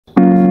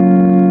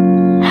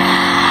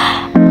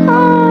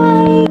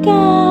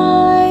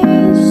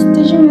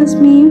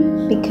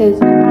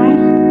because I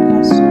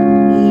must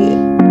be.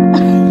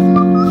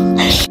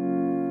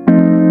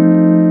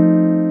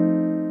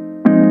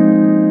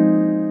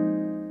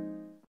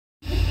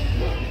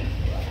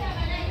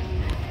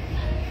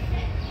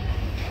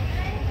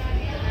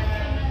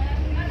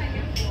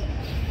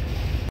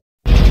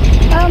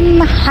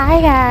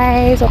 Hi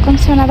guys, welcome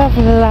to another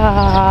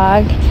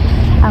vlog.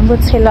 I'm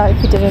Butila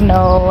if you didn't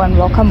know, and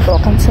welcome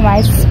to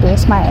my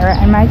space, my era,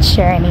 and my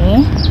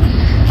journey.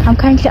 I'm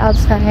currently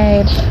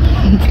outside.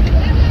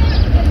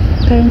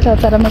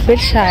 I'm a bit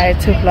shy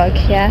to vlog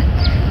here,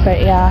 but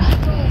yeah,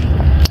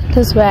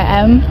 this is where I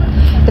am.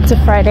 It's a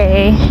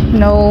Friday,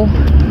 no,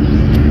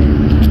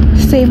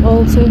 same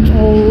old.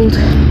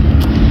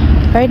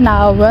 Right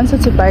now we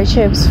wanted to buy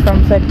chips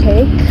from Fed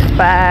Cake,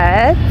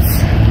 but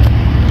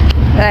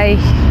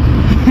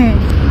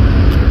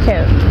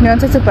okay, we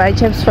wanted to buy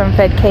chips from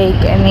Fed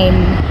Cake and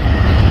then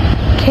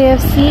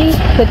KFC,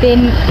 but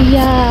then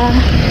yeah,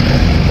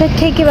 Fed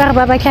Cake is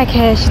about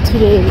cash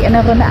today, and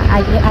I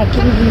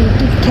can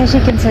cash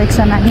can take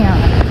some here.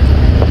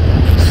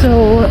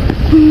 So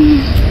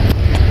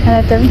and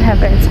I don't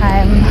have any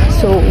time,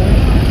 so I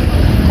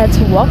had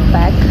to walk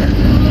back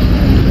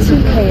to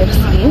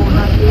KFC.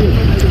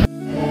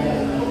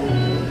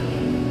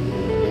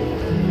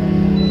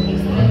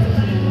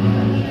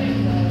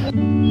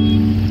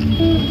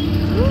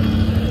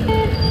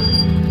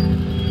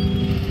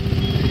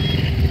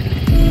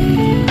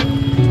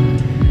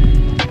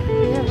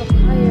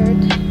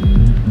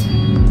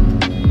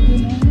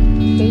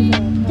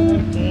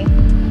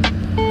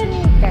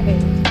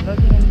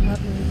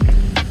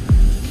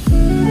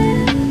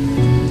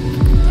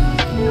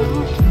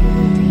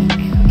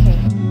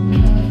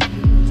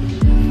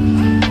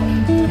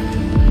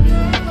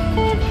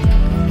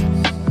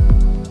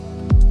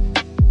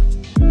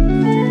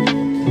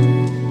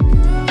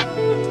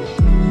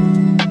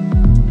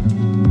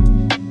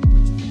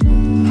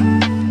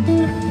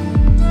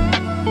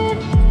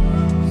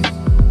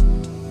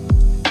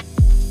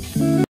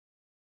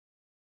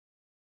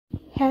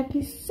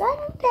 Happy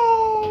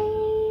Sunday!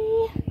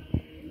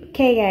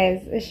 Okay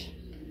guys,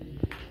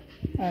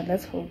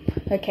 let's hope.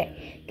 Okay,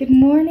 good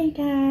morning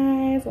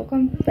guys,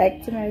 welcome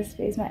back to my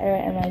space, my era,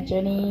 and my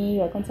journey.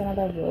 Welcome to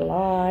another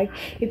vlog.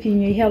 If you're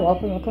new here,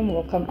 welcome.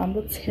 I'm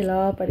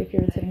Butila, but if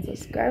you're a returning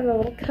subscriber,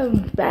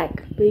 welcome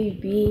back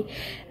baby.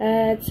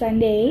 It's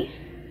Sunday,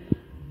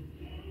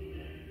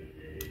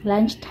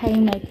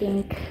 lunchtime, I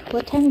think.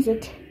 What time is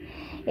it?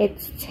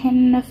 It's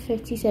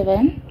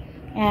 10:57.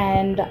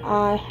 And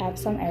I have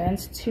some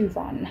errands to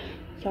run.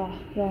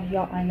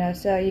 Yeah, I know.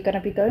 So you're gonna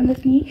be going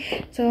with me,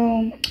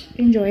 so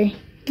enjoy.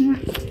 I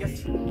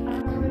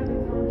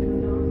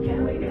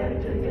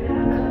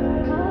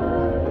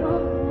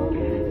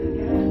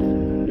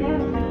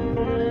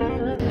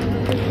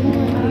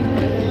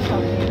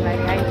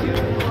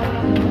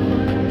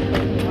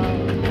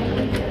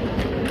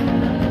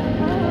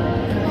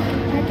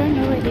don't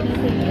know what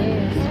anything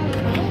is.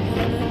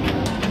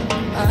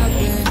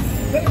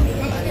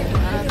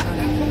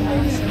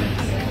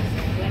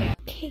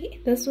 Okay,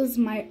 this was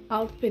my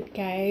outfit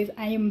guys.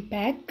 I am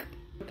back.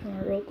 Come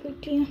on real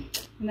quickly.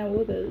 And I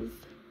wore this,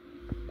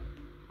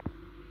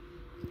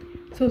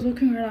 so I was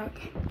looking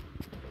like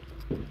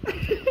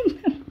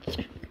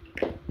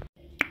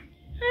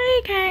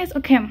hi guys.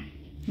 Okay,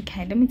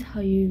 let me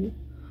tell you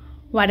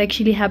what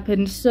actually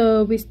happened.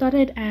 So we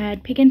started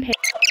at Pick and Pay.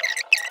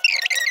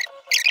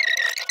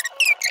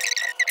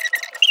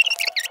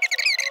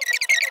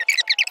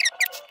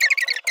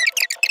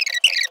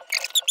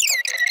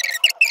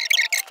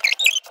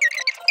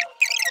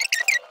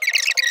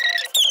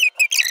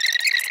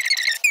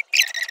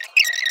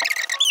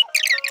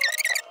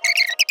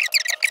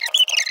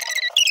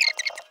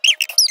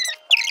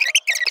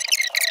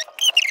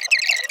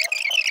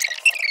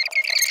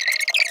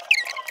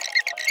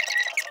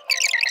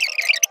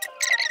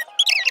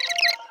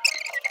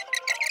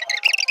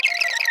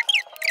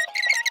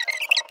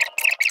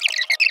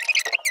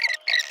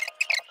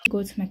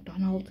 Go to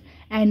McDonald's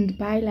and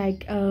buy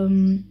like a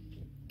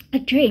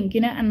drink, you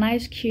know, a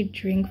nice cute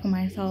drink for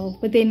myself.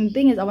 But then the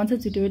thing is, I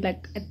wanted to do it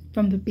like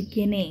from the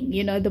beginning,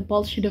 you know. The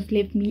boss should have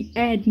left me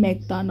at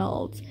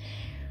McDonald's,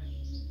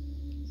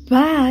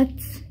 but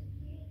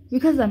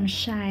because I'm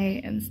shy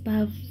and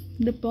stuff,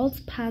 the boss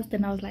passed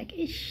and I was like,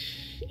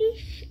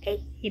 ish,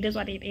 it is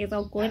what it is.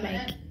 I'll go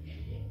like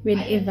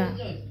whenever,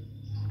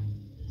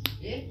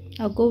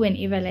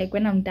 like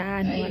when I'm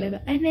done or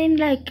whatever. And then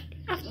like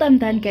after I'm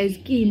done guys,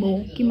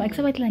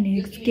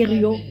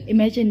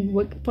 imagine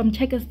work from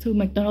Checkers to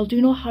McDonald's. Do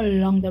you know how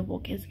long that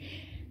walk is?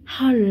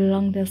 How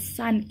long the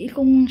sun is?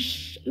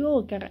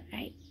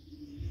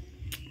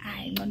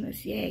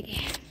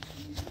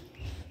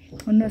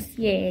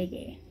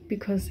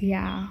 Because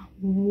yeah,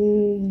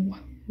 whoa,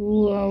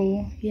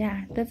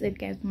 yeah, that's it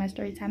guys, my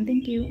story time.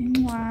 Thank you.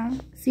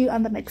 See you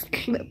on the next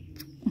clip.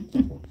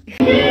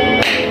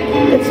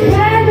 It's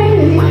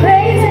driving me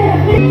crazy.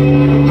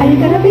 Are you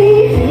gonna be?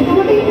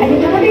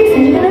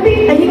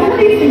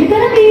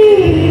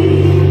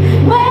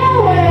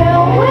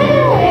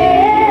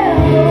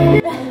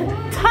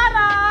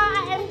 Ta-da!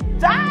 I'm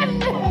done!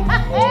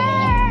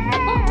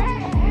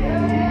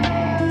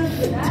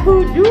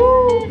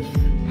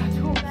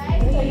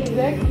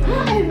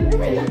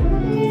 Hello,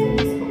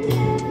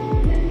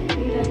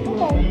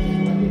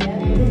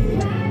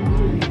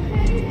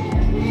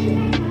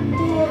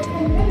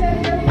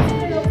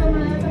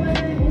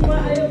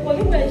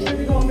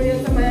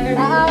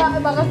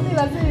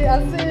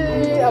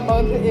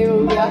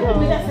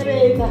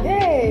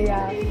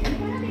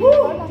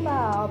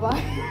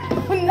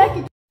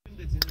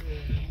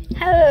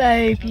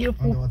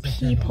 beautiful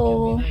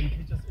people.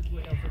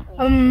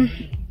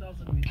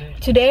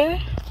 Today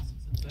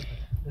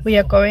we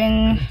are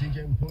going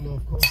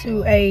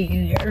to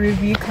a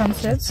review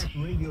concert.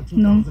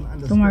 No,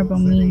 don't worry about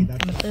me.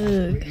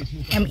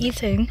 I'm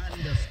eating,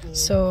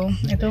 so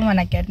I don't want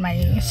to get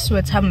my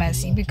sweater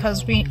messy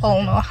because we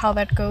all know how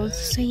that goes.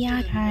 So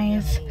yeah,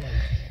 guys.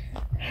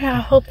 Yeah,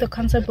 I hope the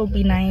concert will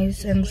be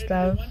nice and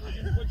stuff.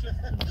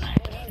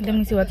 Let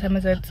me see what time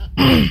is it.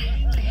 We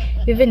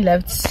even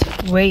left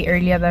way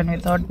earlier than we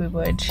thought we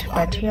would,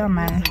 but yeah,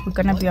 man, we're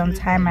gonna be on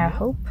time, I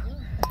hope.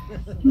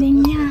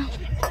 Then yeah,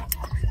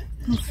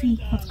 we'll see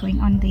what's going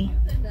on there.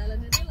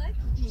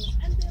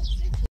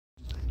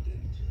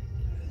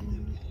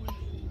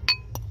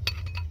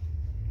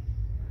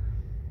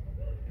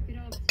 Good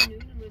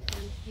afternoon, and with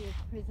Kiev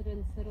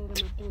President Cyril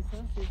Ramaphosa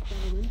says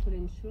government will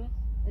ensure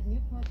that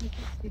new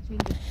partnerships between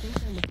the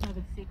state and the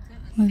private sector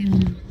are set up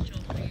for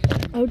job creation.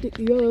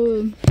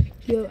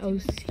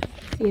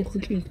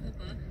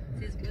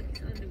 Says work is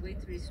underway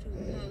to restore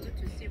power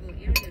to several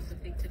areas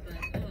affected by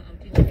power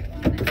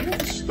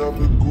outages. Stop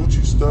at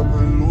Gucci, stop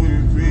at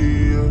Louis V.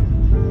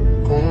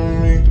 Come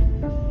on me,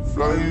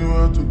 fly you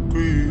out to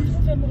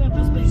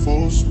Greece.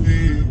 Full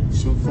speed,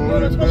 so for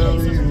the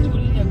belly.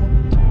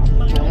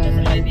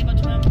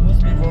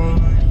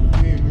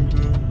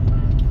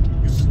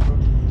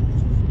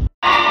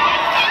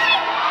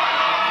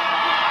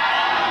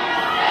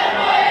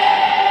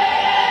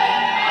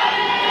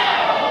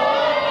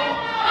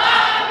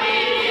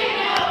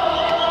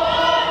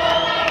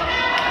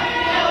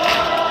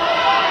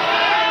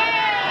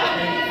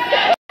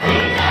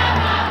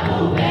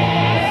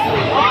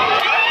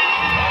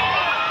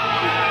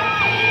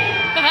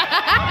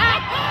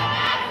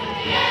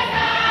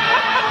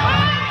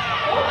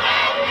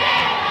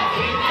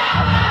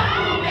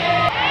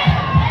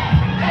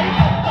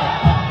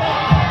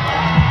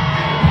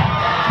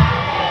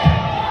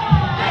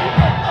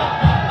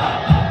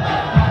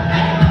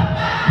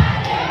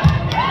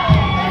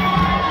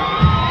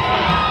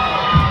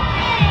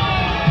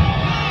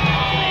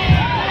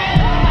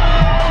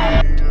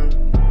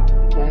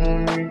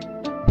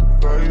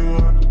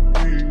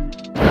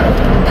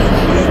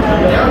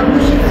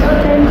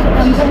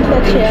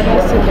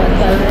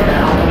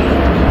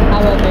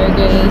 Our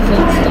burgers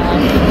and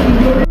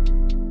stuff.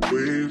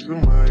 Waves in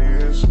my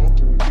ass,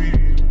 smoking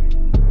weed.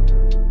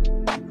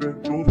 Been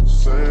through the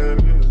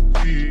sand in the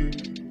deep.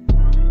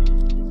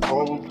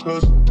 All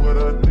because of what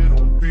I did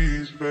on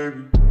beats,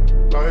 baby.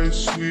 Life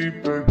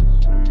sweet, baby.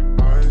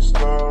 I ain't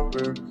stop,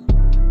 baby.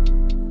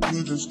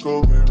 You just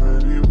go get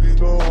ready, we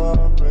go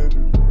out, baby.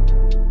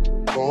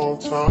 Long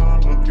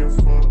time looking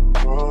for the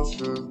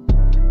process.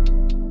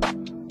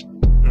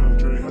 And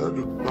they had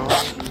the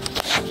bounce.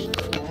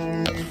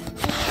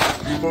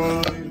 Keep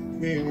on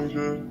leaving,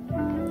 yeah.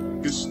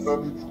 Get stop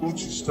at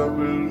Gucci, stop at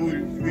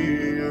Louis V,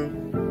 yeah.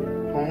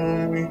 Come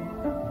on me,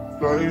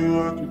 fly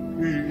you out to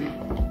Greece.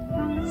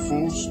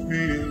 Full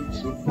speed,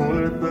 so for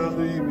that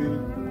belly,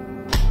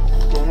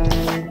 come on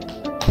me,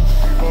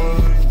 keep on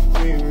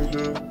leaving,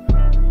 yeah.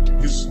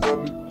 Get stop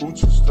at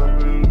Gucci, stop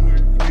at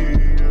Louis V,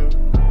 yeah.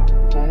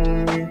 Come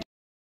on me.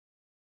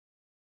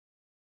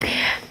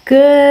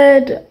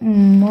 Good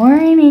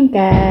morning,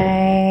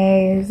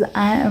 guys.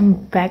 I am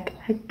back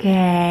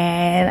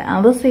again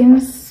on the same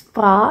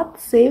spot,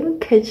 same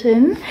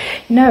kitchen.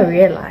 You know, I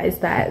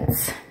realized that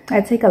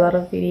I take a lot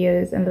of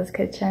videos in this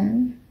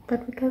kitchen,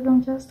 but because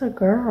I'm just a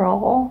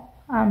girl,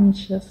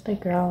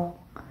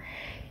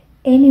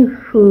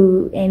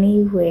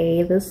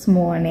 anyway, this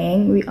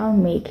morning we are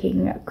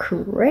making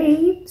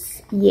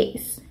crepes.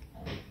 Yes,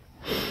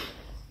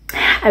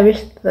 I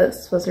wish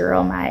this was a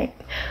real mic,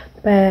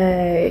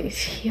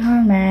 but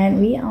yeah, man,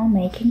 we are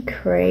making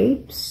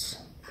crepes.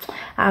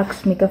 I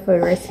asked Mika for a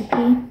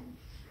recipe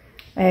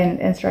and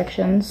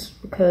instructions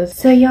because,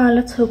 so yeah,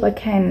 let's hope I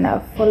can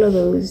follow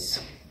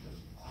those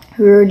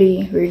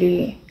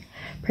really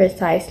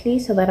precisely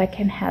so that I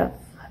can have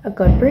a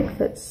good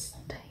breakfast.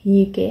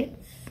 You get.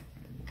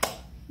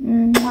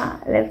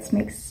 Let's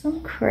make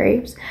some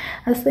crepes.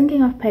 I was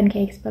thinking of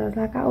pancakes, but I was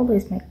like, I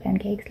always make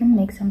pancakes. Let me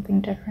make something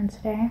different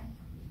today.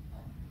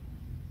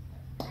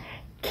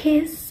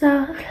 Kiss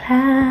of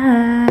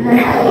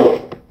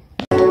life.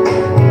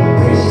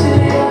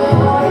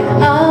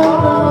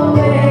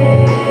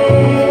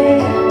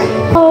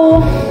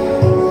 Oh,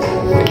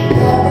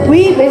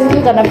 we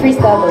basically gonna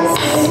freestyle this,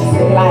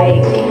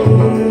 like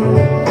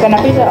gonna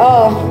freestyle.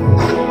 Oh,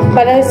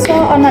 but I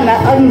saw on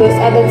this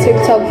other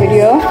TikTok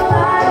video,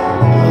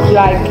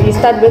 like you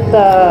start with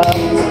the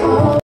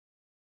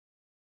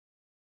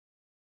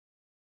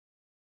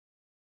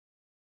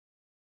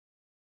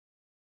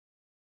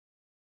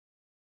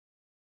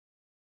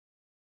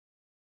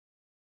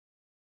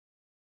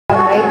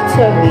buy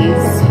 2 of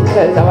these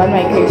because I want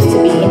my crepes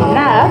to be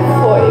enough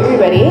for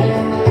everybody.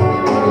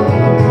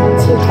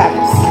 2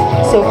 cups,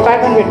 so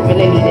 500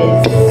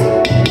 milliliters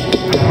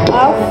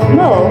of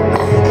milk.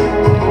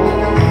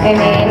 And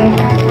then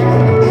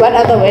what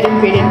other wet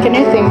ingredient can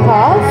you think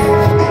of?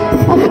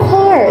 Of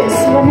course,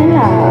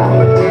 vanilla.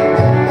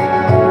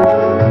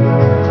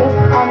 Just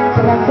I'm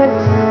gonna put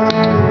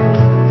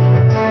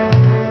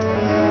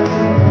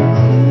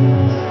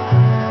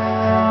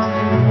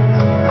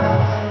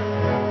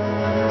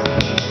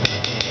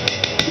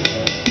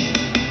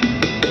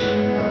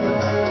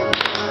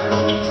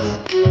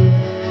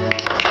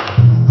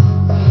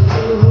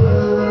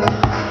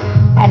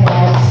and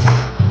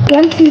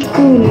 1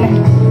 teaspoon.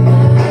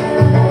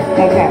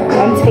 Okay,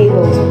 1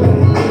 tablespoon.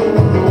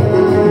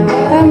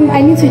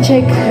 I need to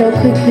check real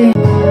quickly.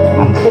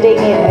 I'm putting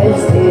it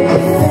as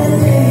is.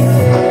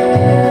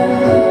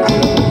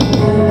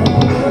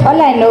 All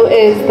I know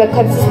is the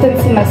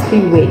consistency must be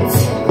wet.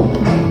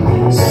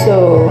 So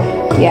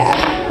yeah,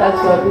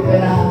 that's what we're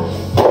gonna.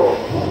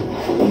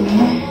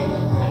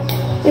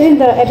 Even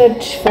though I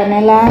added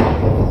vanilla,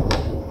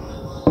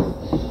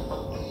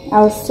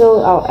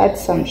 I'll add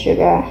some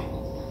sugar.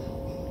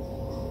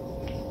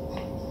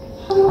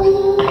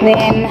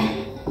 Then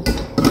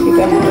we're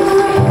gonna.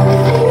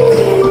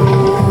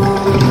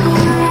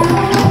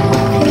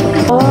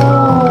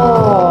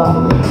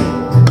 Oh,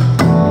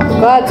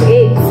 got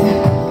it.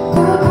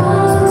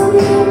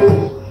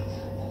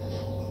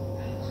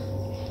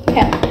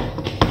 Yeah,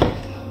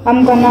 I'm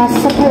gonna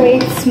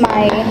separate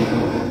my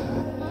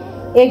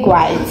egg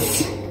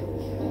whites.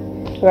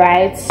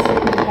 Right?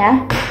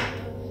 Yeah.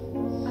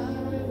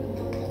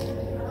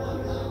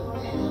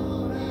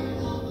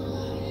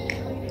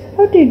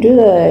 How do you do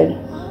that?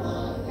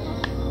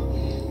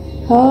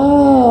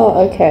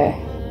 Oh, okay.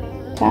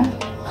 Okay.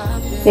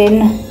 Then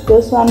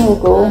this one will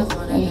go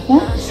in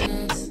here.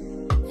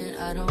 And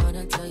I don't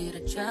wanna tell you to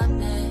drop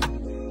it,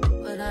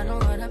 but I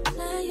don't wanna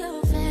play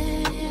your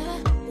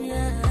fair.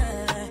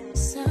 Yeah,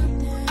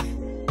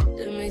 something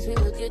that makes me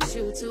look at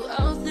you too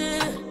out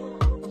there.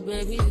 Oh,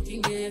 baby, you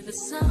can give it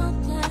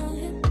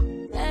something.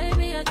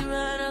 Baby, I can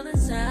run all the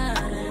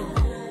time.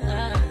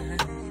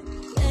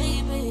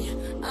 Baby,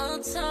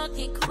 I'm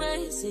talking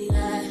crazy. I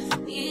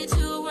need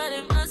you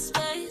running my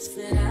space,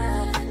 but I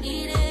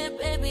need it,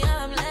 baby.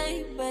 I'm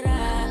late, but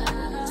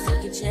I still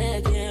can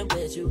check in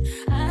with you.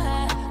 I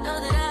know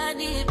that I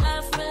need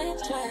my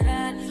friends, but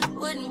I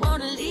wouldn't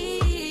wanna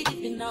leave.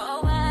 You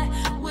know, I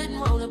wouldn't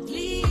wanna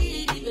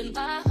bleed. Even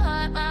my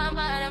heart, my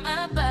mind, and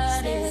my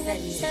body.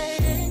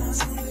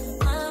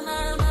 My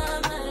mind, my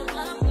mind, and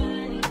my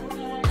body.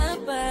 My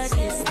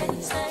body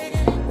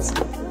says,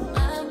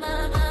 my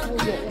mind, my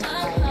mind,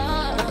 my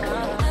heart,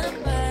 my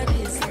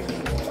body says,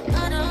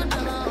 I don't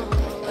know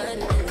what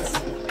it is.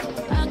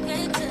 I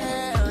can't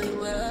tell you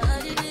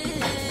what it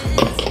is.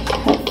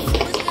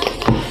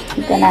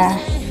 I'm gonna.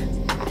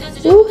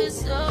 Ooh.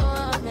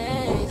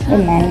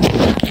 Amen.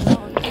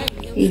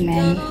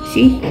 Amen.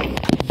 See?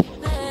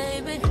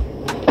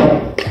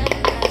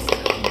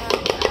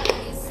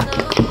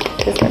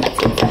 Just gonna take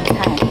some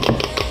time.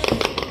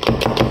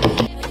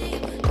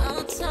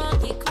 I'm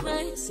talking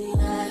crazy.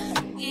 I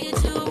need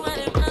you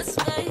running my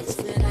space,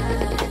 but I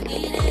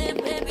need it,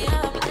 baby.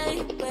 I'm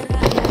late, but I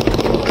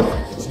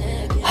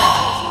check it. I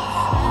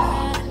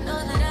know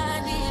that I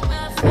need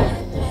my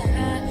friend, but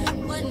I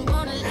wouldn't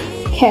wanna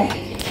leave. Okay.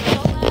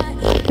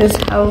 This is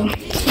how.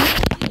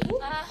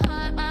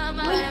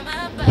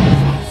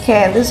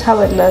 Okay, this is how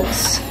it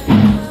looks.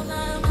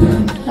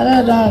 I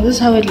don't know, this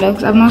is how it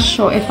looks. I'm not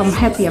sure if I'm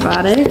happy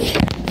about it.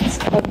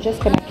 I'm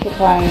just gonna keep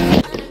on.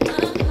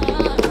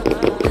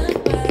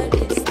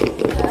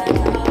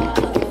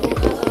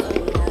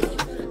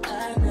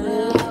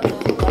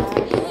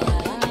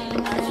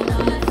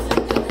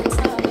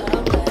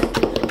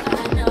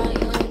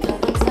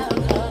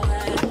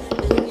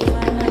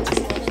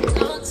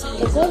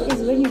 The goal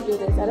is when you do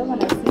this, I don't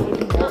want to see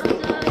it more.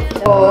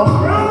 So,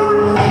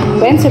 I'm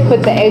going to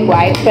put the egg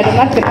white, but I'm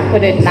not going to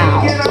put it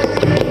now.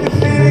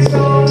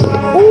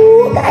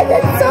 Ooh, guys,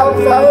 that's so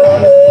funny!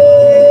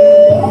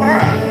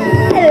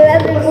 I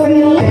love it for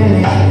me.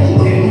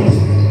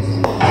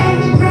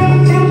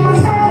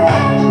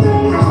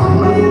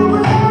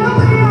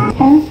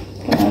 Okay,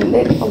 can I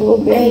lick a little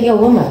bit? Hey, yo,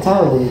 where my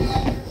towel is?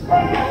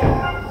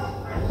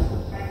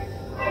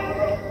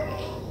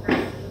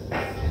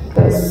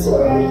 This.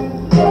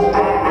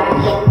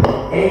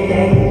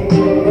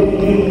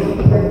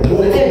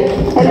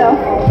 Hello?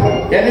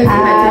 I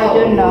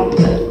don't know.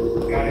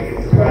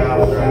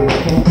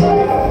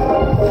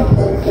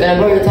 Can I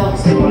borrow your towel?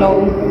 No.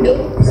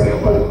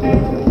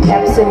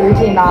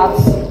 Absolutely not.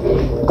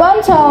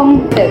 Gone Tom.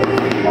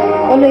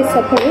 Always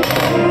separate.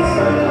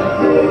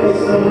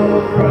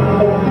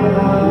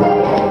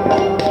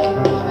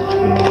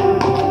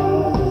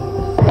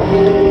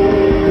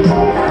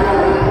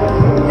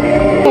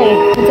 Okay,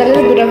 it's a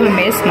little bit of a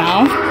mess now.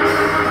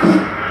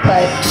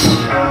 But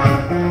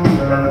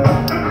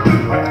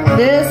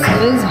this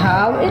is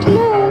how it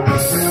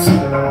looks.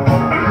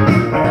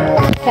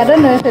 I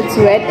don't know if it's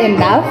wet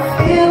enough.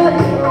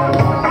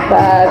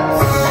 but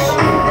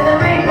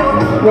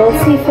we'll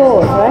see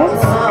forward, right?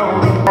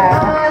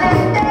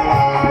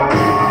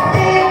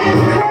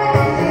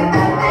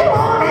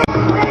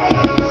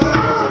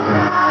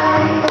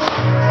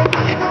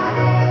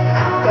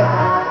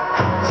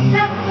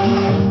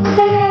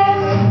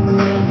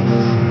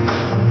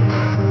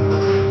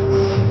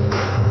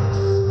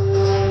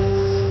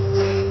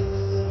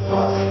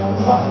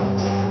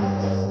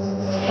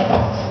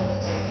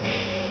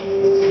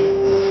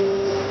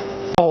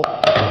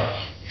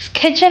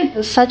 Kitchen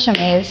is such a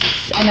mess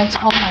and it's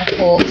all my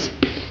fault,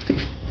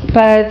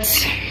 but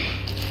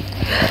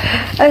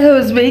as I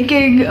was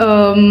making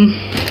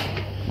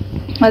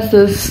what's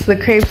this, the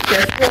crepes,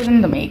 they're still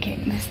in the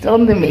making,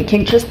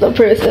 just the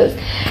process.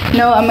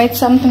 No, I made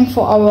something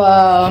for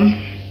our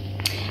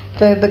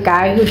the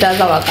guy who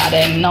does our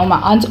garden. No, my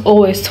aunt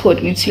always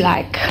taught me to,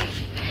 like,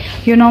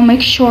 you know,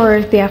 make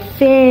sure they are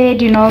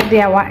fed, you know,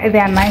 they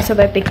are nice so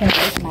that they can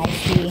eat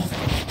nicely.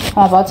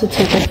 I'm about to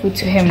take the food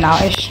to him now.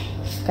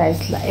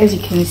 Guys, as you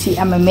can see,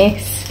 I'm a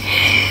mess.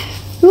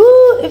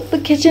 Ooh, if the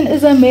kitchen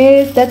is a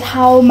mess, that's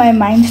how my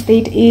mind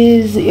state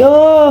is.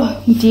 Yo,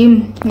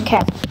 Dean.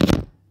 Okay,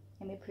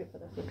 let me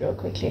prepare the food real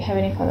quickly. Have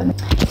any further?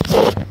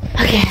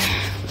 Okay,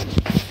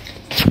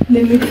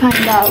 let me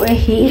find out where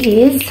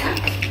he is.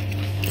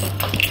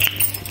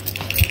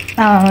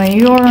 Oh,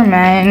 your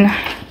man.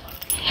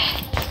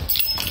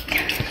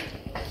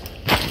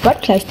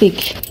 What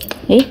plastic?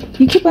 Hey,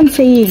 you keep on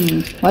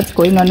saying what's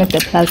going on with the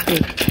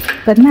plastic,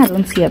 but now I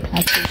don't see a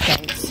plastic,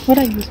 guys. What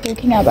are you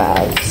talking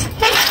about?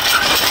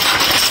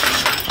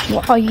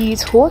 What are you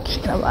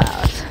talking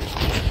about?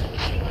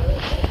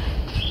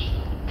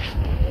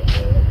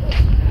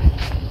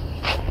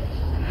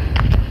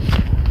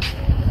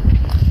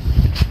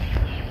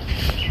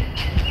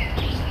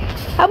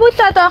 Abu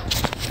Tata.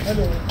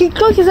 Hello.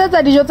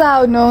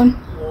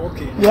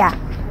 Okay. Yeah.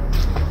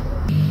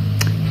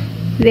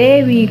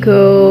 There we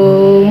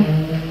go.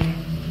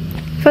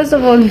 First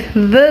of all,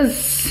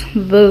 this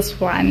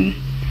one,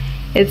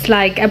 it's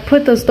like I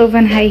put the stove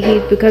on high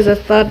heat because I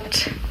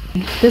thought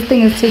this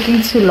thing is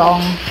taking too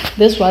long.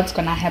 This is what's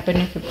gonna happen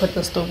if you put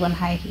the stove on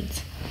high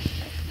heat.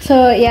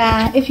 So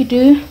yeah, if you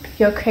do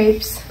your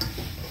crepes,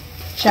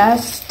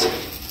 just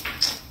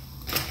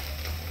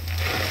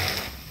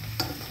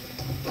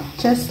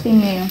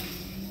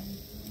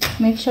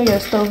make sure your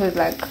stove is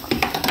like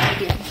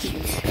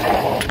heat.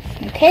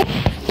 Okay.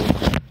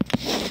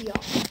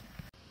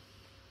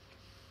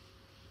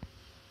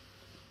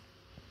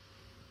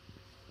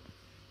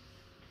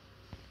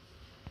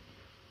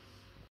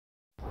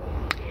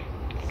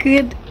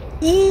 Good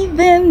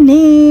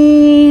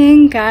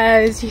evening,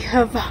 guys. You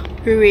have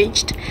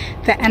reached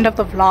the end of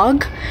the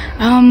vlog.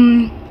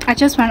 I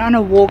just went on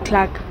a walk,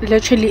 like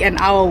literally an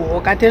hour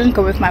walk. I didn't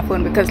go with my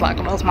phone because like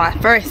it was my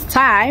first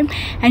time,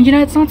 and you know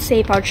it's not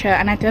safe out here,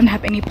 and I didn't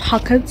have any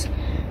pockets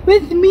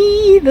with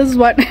me. This is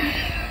what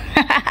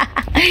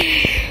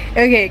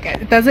okay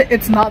guys,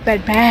 it's not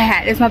that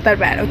bad. It's not that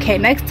bad. Okay,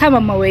 next time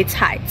I'm gonna wear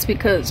tights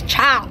because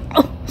ciao.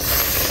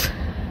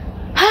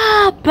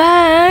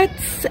 But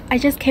I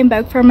just came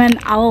back from an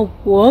hour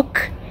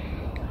walk,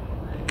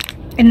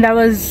 and it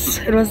was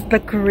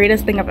the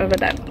greatest thing I've ever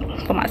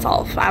done for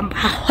myself. I'm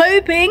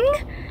hoping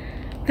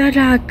that,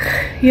 like,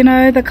 you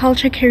know, the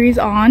culture carries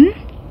on,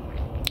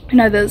 you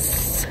know,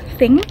 this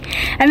thing.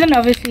 And then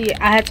obviously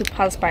I had to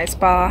pass by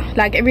Spa.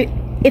 Like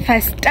if I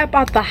step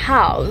out the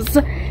house,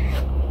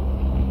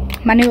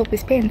 money will be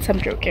spent. I'm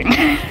joking.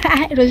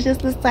 It was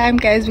just this time,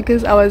 guys,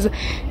 because I was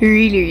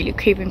really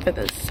craving for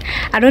this.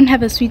 I don't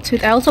have a sweet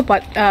tooth. I also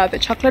bought the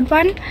chocolate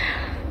one.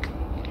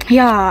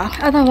 Yeah,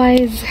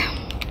 otherwise,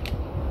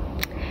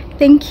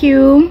 thank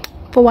you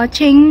for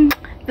watching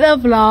the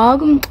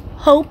vlog.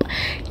 Hope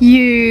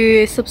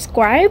you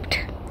subscribed.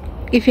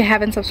 If you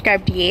haven't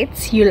subscribed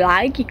yet, you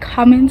like, you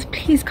comment,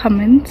 please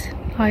comment.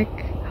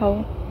 Like,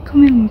 how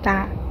comment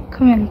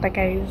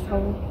guys.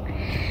 How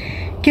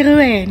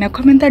na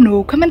comment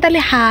no comment le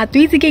hat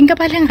itse ke nka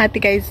pala ngati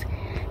guys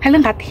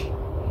halang ngati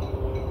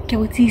ke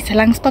utsisa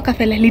lang stock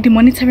afela le di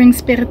monitoring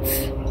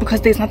spirits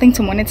because there's nothing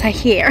to monitor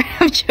here.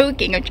 I'm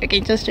joking,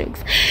 just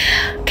jokes.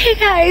 Okay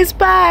guys,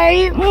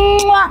 bye.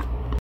 Mwah.